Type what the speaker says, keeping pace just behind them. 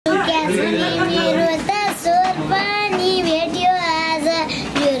मेरो त स्वर पनि भेट्यो आज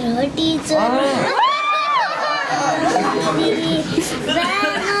यो रोटी चोर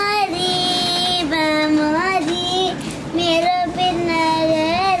बामरी मेरो पिर्ना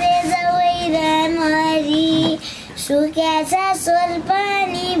गरे जवै रामरी सुक्याछ स्वर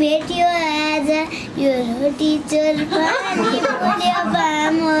पनि भेट्यो आज यो रोटी चोर पनि बोल्यो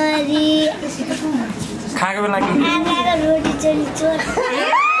बामरी खाएको बेला रोटी चोरी चोर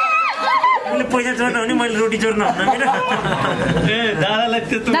पैसा चोर्न हो नि मैले रोटी चोर्न हुन्न मेरो ए दादालाई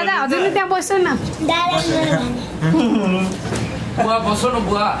त्यस्तो दादा हजुरले त्यहाँ बस्नु न बुवा बस्नु न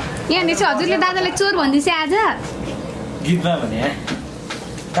बुवा यहाँ नि हजुरले दादालाई चोर भन्दैछ आज गीतमा भने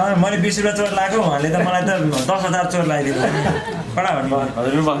मैले 20 रुपियाँ चोर लाग्यो उहाँले त मलाई त 10,000 चोर लगाइदिनु कडा भन्नु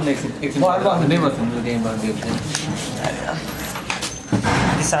हजुरले बस्नु एकछिन नै बस्नु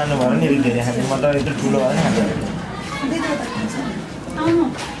सानो भएर नि धेरै खाने म त यत्रो ठुलो भएर नि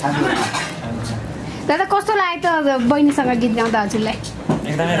दादा कस्तो लाग्यो त बहिनीसँग गीत गाउँदा हजुरलाई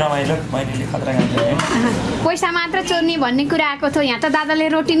एकदमै रमाइलो बहिनीले खतरा गाउँदै पैसा मात्र चोर्ने भन्ने कुरा आएको थियो यहाँ त दादाले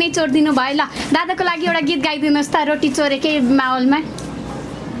रोटी नै चोरिदिनु भयो ल दादाको लागि एउटा गीत गाइदिनुहोस् त रोटी चोरेकै माहौलमा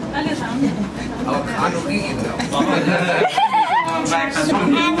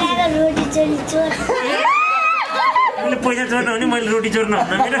रोटी चोरी चोर पैसा चोर्न हो नि मैले रोटी चोर्न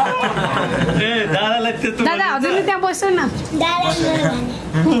हुन्न मेरो ए दादालाई त्यस्तो दादा हजुरले त्यहाँ बस्नु न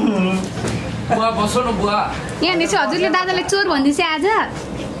बुवा बस्नु न बुवा यहाँ नि हजुरले दादालाई चोर भन्दैछ आज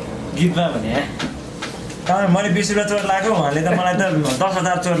गीतमा भने मैले 20 रुपियाँ चोर लाग्यो उहाँले त मलाई त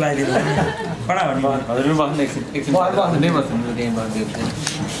 10,000 चोर लगाइदिनु कडा भन्नु हजुरले बस्नु एकछिन नै बस्नु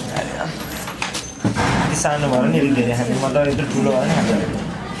सानो भएर नि धेरै खाने म त यत्रो ठुलो भएर नि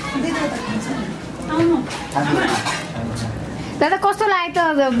दादा कस्तो लाग्यो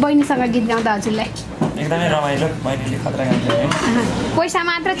त बहिनीसँग गीत गाउँदा हजुरलाई एकदमै रमाइलो बहिनीले खतरा गाउँदै पैसा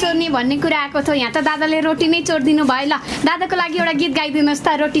मात्र चोर्ने भन्ने कुरा आएको थियो यहाँ त दादाले रोटी नै चोरिदिनु भयो ल दादाको लागि एउटा गीत गाइदिनुहोस् त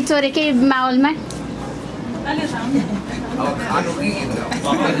रोटी चोरेकै माहौलमा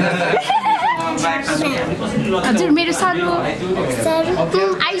हजुर मेरो सर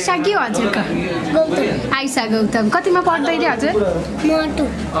आइसा के हो हजुरको आइसा गौतम कतिमा पढ्दै रे हजुर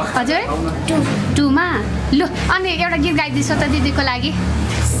हजुर 2 मा ल अनि एउटा गीत गाइदिनुहोस् त दिदीको लागि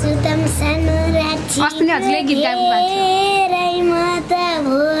सुतम सानो राति अस्ति नै हजुरले गीत गाउनु माता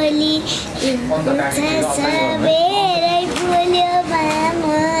भोलि सबेरै बोल्यो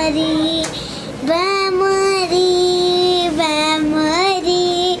बामरी बामरी बामरी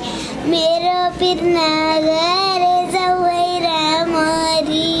मेरो पिर्ना गरे जवै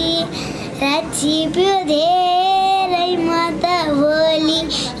रामरी रात छिप्यो धेरै माता भोलि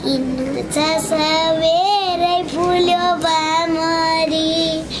हिँड्छ सबेरै फुल्यो बामरी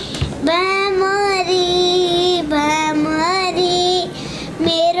बामरी बामरी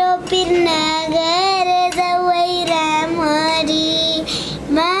मेरो पिर्ना गरे जवै रामरी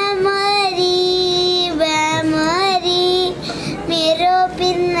बामरी बामरी मेरो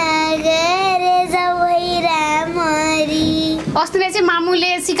पिर्ना गरे जवै रामरी अस्तिले चाहिँ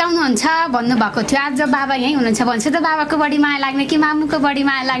मामुले सिकाउनुहुन्छ भन्नुभएको थियो आज बाबा यहीँ हुनुहुन्छ भन्छ त बाबाको बढी माया लाग्ने कि मामुको बढी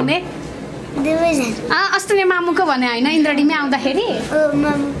माया लाग्ने अस्तिले मामुको भने होइन इन्द्रडीमै आउँदाखेरि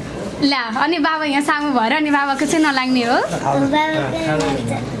ल अनि बाबा यहाँ सामु भएर अनि बाबाको चाहिँ नलाग्ने हो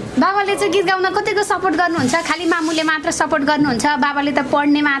बाबाले चाहिँ गीत गाउन कतिको सपोर्ट गर्नुहुन्छ खालि मामुले मात्र सपोर्ट गर्नुहुन्छ बाबाले त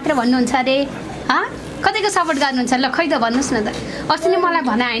पढ्ने मात्र भन्नुहुन्छ अरे कतिको सपोर्ट गर्नुहुन्छ ल खै त भन्नुहोस् न त अस्ति नै मलाई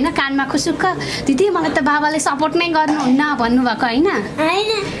भने होइन कानमा खुसुक्क दिदी मलाई त बाबाले सपोर्ट नै गर्नुहुन्न भन्नुभएको होइन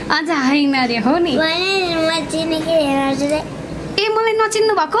अझ होइन अरे हो नि ए मलाई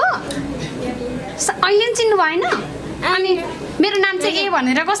नचिन्नु भएको अहिले पनि चिन्नु भएन अनि मेरो नाम चाहिँ ए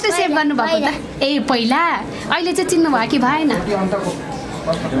भनेर कसले सेभ गर्नुभएको त ए पहिला अहिले चाहिँ चिन्नु भयो कि भएन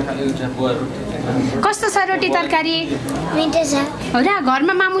कस्तो छ रोटी तरकारी मिठो छ हो र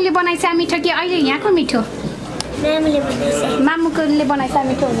घरमा मामुले बनाइछ मिठो कि अहिले यहाँको मिठो मामुकोले बनाइछ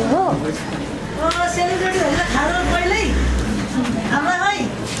मिठो हुनु हो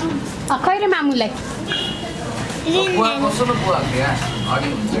खै रे मामुलाई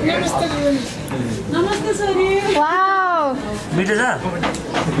नमस्ते सरी वाउ मिठो छ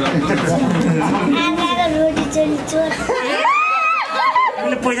रोटी चोरी चोर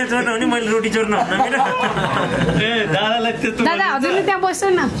पैसा चोर्न हो नि मैले रोटी चोर्न हुन्न मेरो ए दादालाई त्यस्तो दादा हजुरले त्यहाँ बस्नु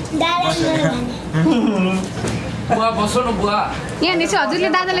न बुवा बस्नु न बुवा यहाँ नि हजुरले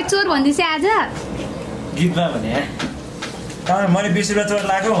दादालाई चोर भन्दैछ आज गीतमा भने मैले 20 रुपियाँ चोर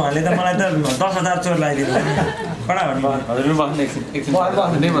लाग्यो उहाँले त मलाई त 10,000 चोर लगाइदिनु कडा भन्नु हजुरले बस्नु एकछिन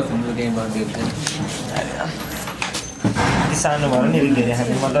नै बस्नु सानो भएर नि धेरै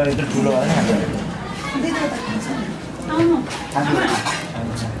खाने म त यत्रो ठुलो भएर नि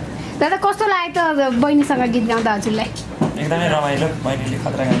दादा कस्तो लाग्यो त बहिनीसँग गीत गाउँदा हजुरलाई? एकदमै रमाइलो, बहिनीले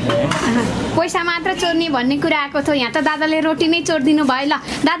खतरा गाउँथ्यो है। पैसा मात्र चोर्ने भन्ने कुरा आएको थियो, यहाँ त दादाले रोटी नै चोरिदिनु भयो। ल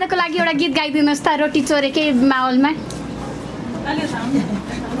दादाको लागि एउटा गीत गाइदिनुहोस् त रोटी चोरेकै माहौलमा।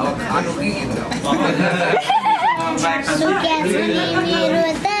 मेरो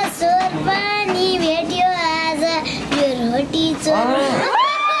त स्वर पनि भेट्यो आज यो रोटी चोर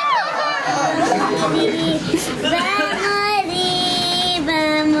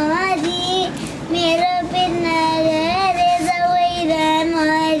मेरो पिना गरे जवै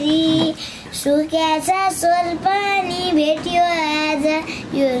रामरी सुक्याछ स्वर पनि भेट्यो आज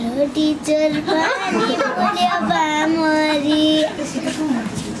यो रोटी चोर पनि बोल्यो बामरी।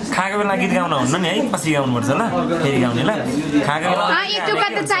 खाएको बेला गीत गाउन हुन्न नि है, पछि गाउनुपर्छ ल, फेरि गाउने ल। खाएको बेला एक टुक्का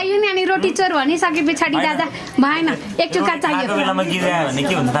त चाहियो नि, अनि रोटी चोर भनिसके पछाडि दादा भएन, एक टुक्का चाहियो। खाएको बेलामा गीत गायो भने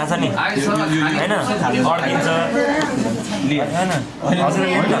के हुन्छ थाहा छ नि होइन, अड्किन्छ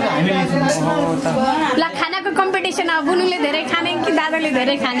ल खानाको कम्पिटिसन अब बुनुले धेरै खाने कि दादाले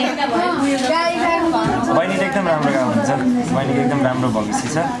धेरै खाने? बहिनीले एकदम राम्रो गाउनुहुन्छ, बहिनीको एकदम राम्रो भविष्य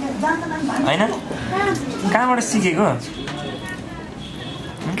छ होइन। कहाँबाट सिकेको?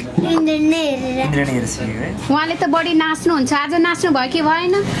 उहाँले त बढी नाच्नुहुन्छ, आज नाच्नु भयो कि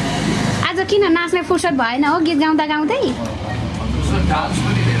भएन? आज किन नाच्ने फुर्सद भएन हो गीत गाउँदा गाउँदै?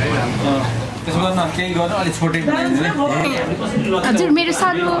 हजुर मेरो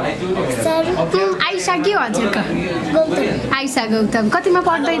सर आयुषा के हो हजुरको? आयुषा गौतम। कतिमा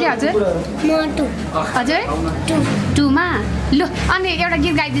पढ्दै रे हजुर? हजुर 2मा। ल अनि एउटा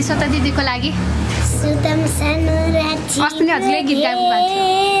गीत गाइदिनुहोस् त दिदीको लागि। अस्ति नै हजुरले गीत गाउनु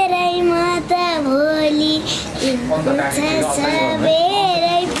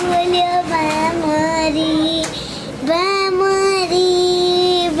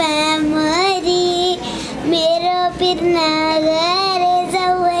मेरो पिर्ना गरे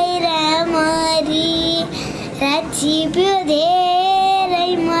जवै रामरी छिप्यो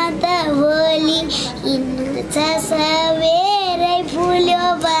धेरै म त भोलि हिँड्छ सबेरै फुल्यो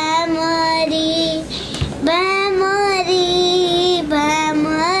बामरी बामरी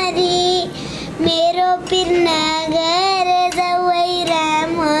बामरी मेरो पिर्ना गरे जवै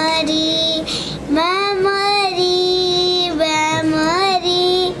रामरी बामरी बामरी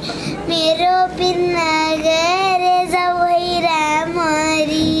मेरो पिर्ना गरे जवै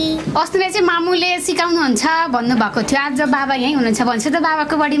रामरी। अस्तिले चाहिँ मामुले सिकाउनुहुन्छ भन्नुभएको थियो, आज बाबा यहीँ हुनुहुन्छ भन्छ त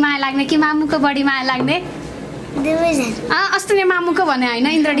बाबाको बढी माया लाग्ने कि मामुको बढी माया लाग्ने? अस्ति नै मामुको भने होइन,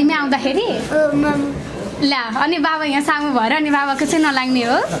 इन्द्रडीमै आउँदाखेरि ल अनि बाबा यहाँ सामु भएर अनि बाबाको चाहिँ नलाग्ने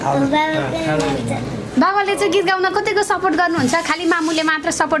हो? बाबाले चाहिँ गीत गाउन कतिको सपोर्ट गर्नुहुन्छ? खालि मामुले मात्र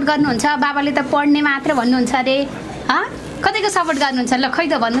सपोर्ट गर्नुहुन्छ? बाबाले त पढ्ने मात्र भन्नुहुन्छ अरे, कतिको सपोर्ट गर्नुहुन्छ? ल खै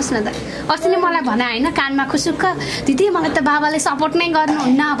त भन्नुहोस् न त। अस्ति नै मलाई भने होइन कानमा खुसुक्क, दिदी मलाई त बाबाले सपोर्ट नै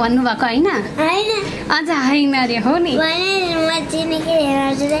गर्नुहुन्न भन्नुभएको होइन? अझ होइन अरे हो नि।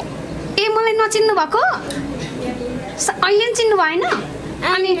 ए मलाई नचिन्नु भएको? अहिले पनि चिन्नु भएन?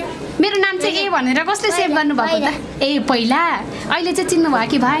 अनि मेरो नाम चाहिँ ए भनेर कसले सेभ गर्नुभएको त? ए पहिला, अहिले चाहिँ चिन्नु भयो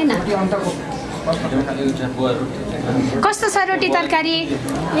कि भएन? कस्तो छ रोटी तरकारी?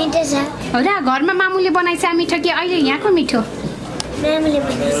 मिठो छ। हो र घरमा मामुले बनाइछ मिठो कि अहिले यहाँको मिठो?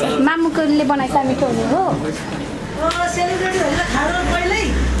 मामुकोले बनाइछ मिठो हुने हो?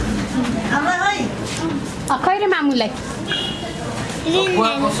 खै रे मामुलाई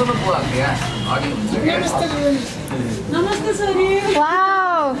नमस्ते सरी।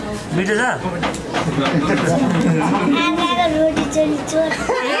 वाउ मिठो छ। रोटी चोरी चोर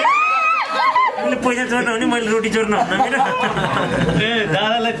पैसा चोर्न हो नि, मैले रोटी चोर्न हुन्न मेरो।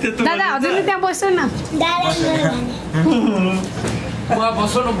 दादा हजुरले त्यहाँ बस्नु न,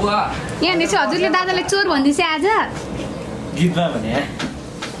 यहाँनिर चाहिँ हजुरले दादाले चोर भन्दैछ आज गीतमा भने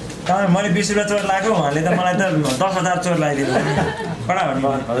मैले 20 रुपियाँ चोर लगाएको, उहाँले त मलाई त 10,000 चोर लगाइदिनु कडा भन्नु।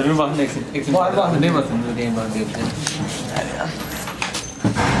 हजुर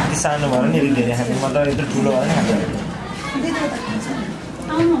सानो भएर नि धेरै खाने, म त यत्रो ठुलो भएर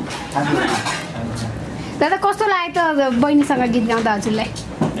दादा कस्तो लाग्यो त बहिनीसँग गीत गाउँदा हजुरलाई?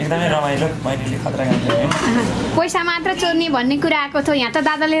 एकदमै रमाइलो, बहिनीले खतरा गाउँथ्यो है। पैसा मात्र चोर्ने भन्ने कुरा आएको थियो, यहाँ त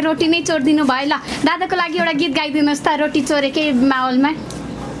दादाले रोटी नै चोरिदिनु भयो। ल दादाको लागि एउटा गीत गाइदिनुहोस् त रोटी चोरेकै माहौलमा।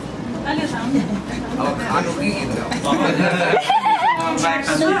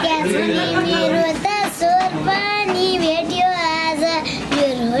 मेरो त स्वर पनि भेट्यो आज यो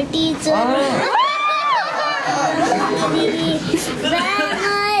रोटी चोर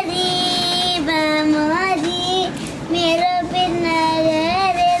बामरी बामरी मेरो पिर्ना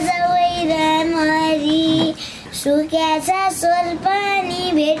गरे जवै रामरी सुक्याछ स्वर पनि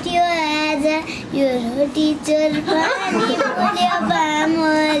भेट्यो आज यो रोटी चोर पनि बोल्यो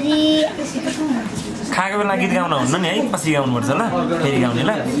बामरी खाएको बेला गीत गाउन हुन्न नि है पछि गाउनुपर्छ ल फेरि गाउने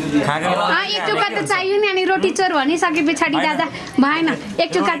ल खाएको बेला एक टुक्का त चाहियो नि अनि रोटी चोर भनिसके पछाडि दादा भएन एक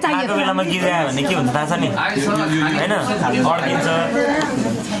टुक्का चाहियो खाएको बेलामा गीत गायो भने के हुन्छ थाहा छ नि हैन अड्किन्छ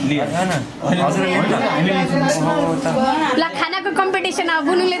ल खानाको कम्पिटिसन अब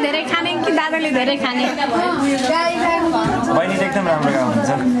बुनुले धेरै खाने कि दादाले धेरै खाने बहिनीले एकदम राम्रो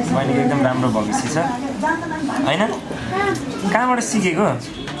गाउनुहुन्छ बहिनीको एकदम राम्रो भविष्य छ हैन कहाँबाट सिकेको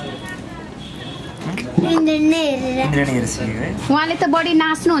इन्द्रणी सिकेको है उहाँले त बढी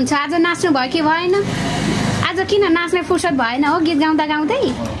नाच्नुहुन्छ आज नाच्नु भयो कि भएन आज किन नाच्ने फुर्सद भएन हो गीत गाउँदा गाउँदै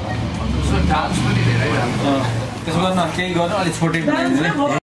त्यसो गर्न केही गर्न अलिक छोटै